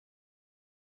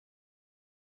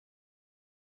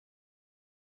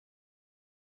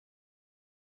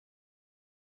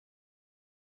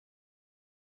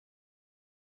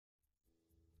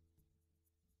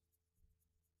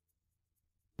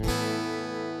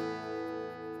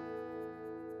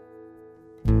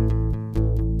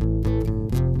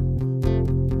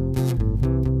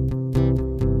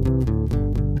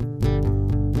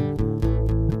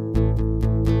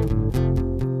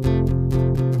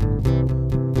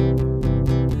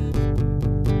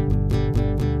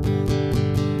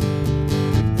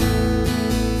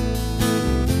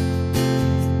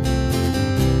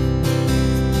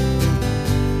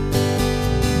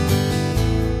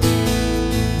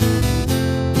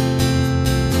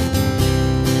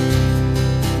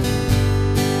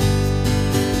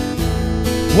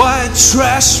White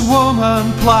trash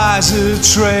woman plies her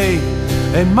trade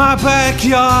in my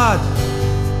backyard,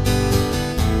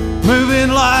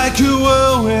 moving like a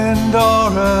whirlwind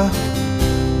or a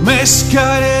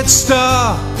misguided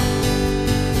star.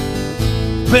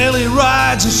 Billy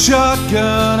rides a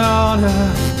shotgun on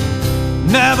a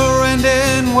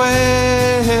never-ending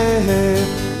wave.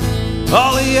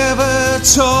 All he ever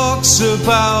talks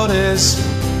about is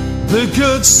the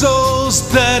good souls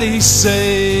that he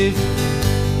saved.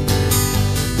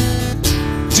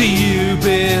 Do you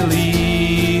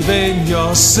believe in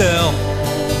yourself?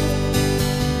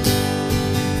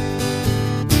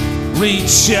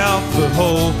 Reach out for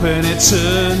hope and it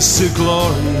turns to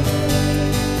glory.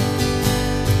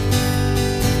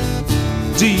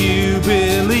 Do you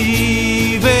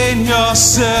believe in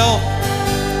yourself?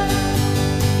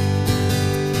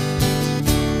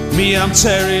 Me, I'm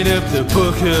tearing up the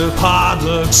book of hard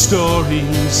luck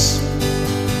stories.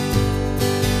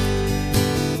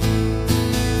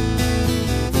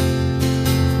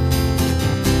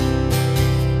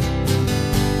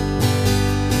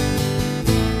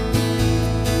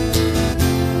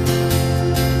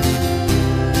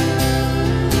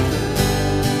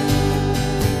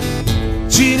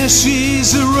 Gina,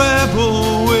 she's a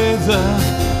rebel with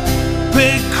a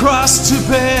big cross to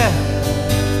bear,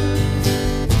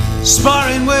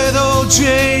 sparring with old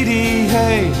JD.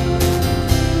 Hey,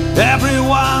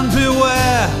 everyone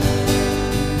beware.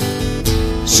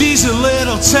 She's a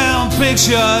little town big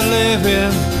shot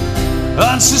living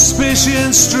on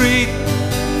Suspicion Street.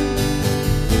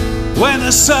 When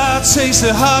the sour taste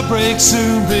of heartbreak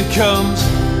soon becomes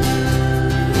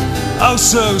oh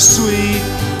so sweet.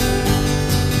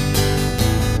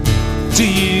 Do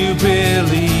you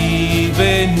believe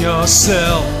in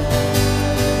yourself?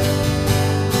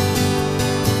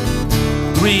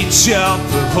 Reach out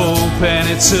for hope and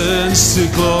it turns to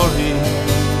glory.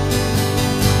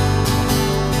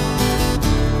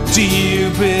 Do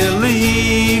you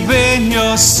believe in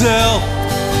yourself?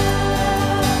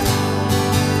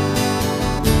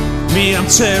 Me, I'm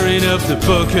tearing up the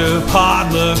book of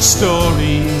hard luck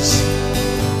stories.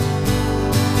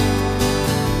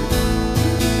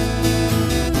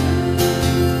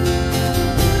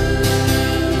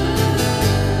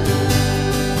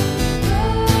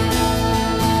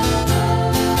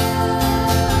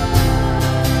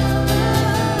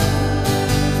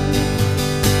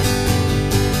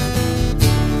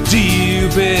 Do you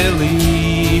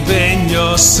believe in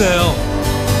yourself?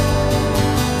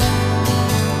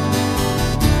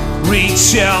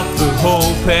 Reach out for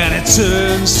hope and it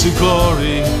turns to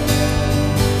glory.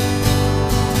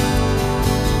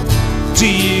 Do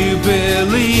you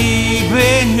believe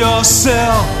in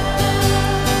yourself?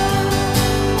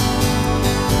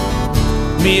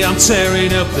 Me, I'm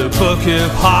tearing up the book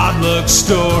of hard luck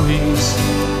stories.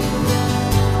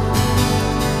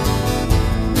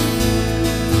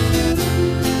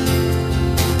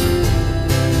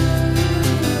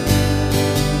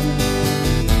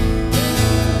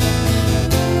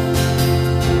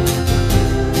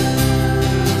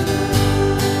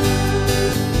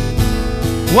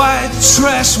 White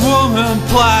trash woman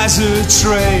plies her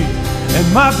trade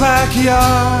in my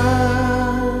backyard.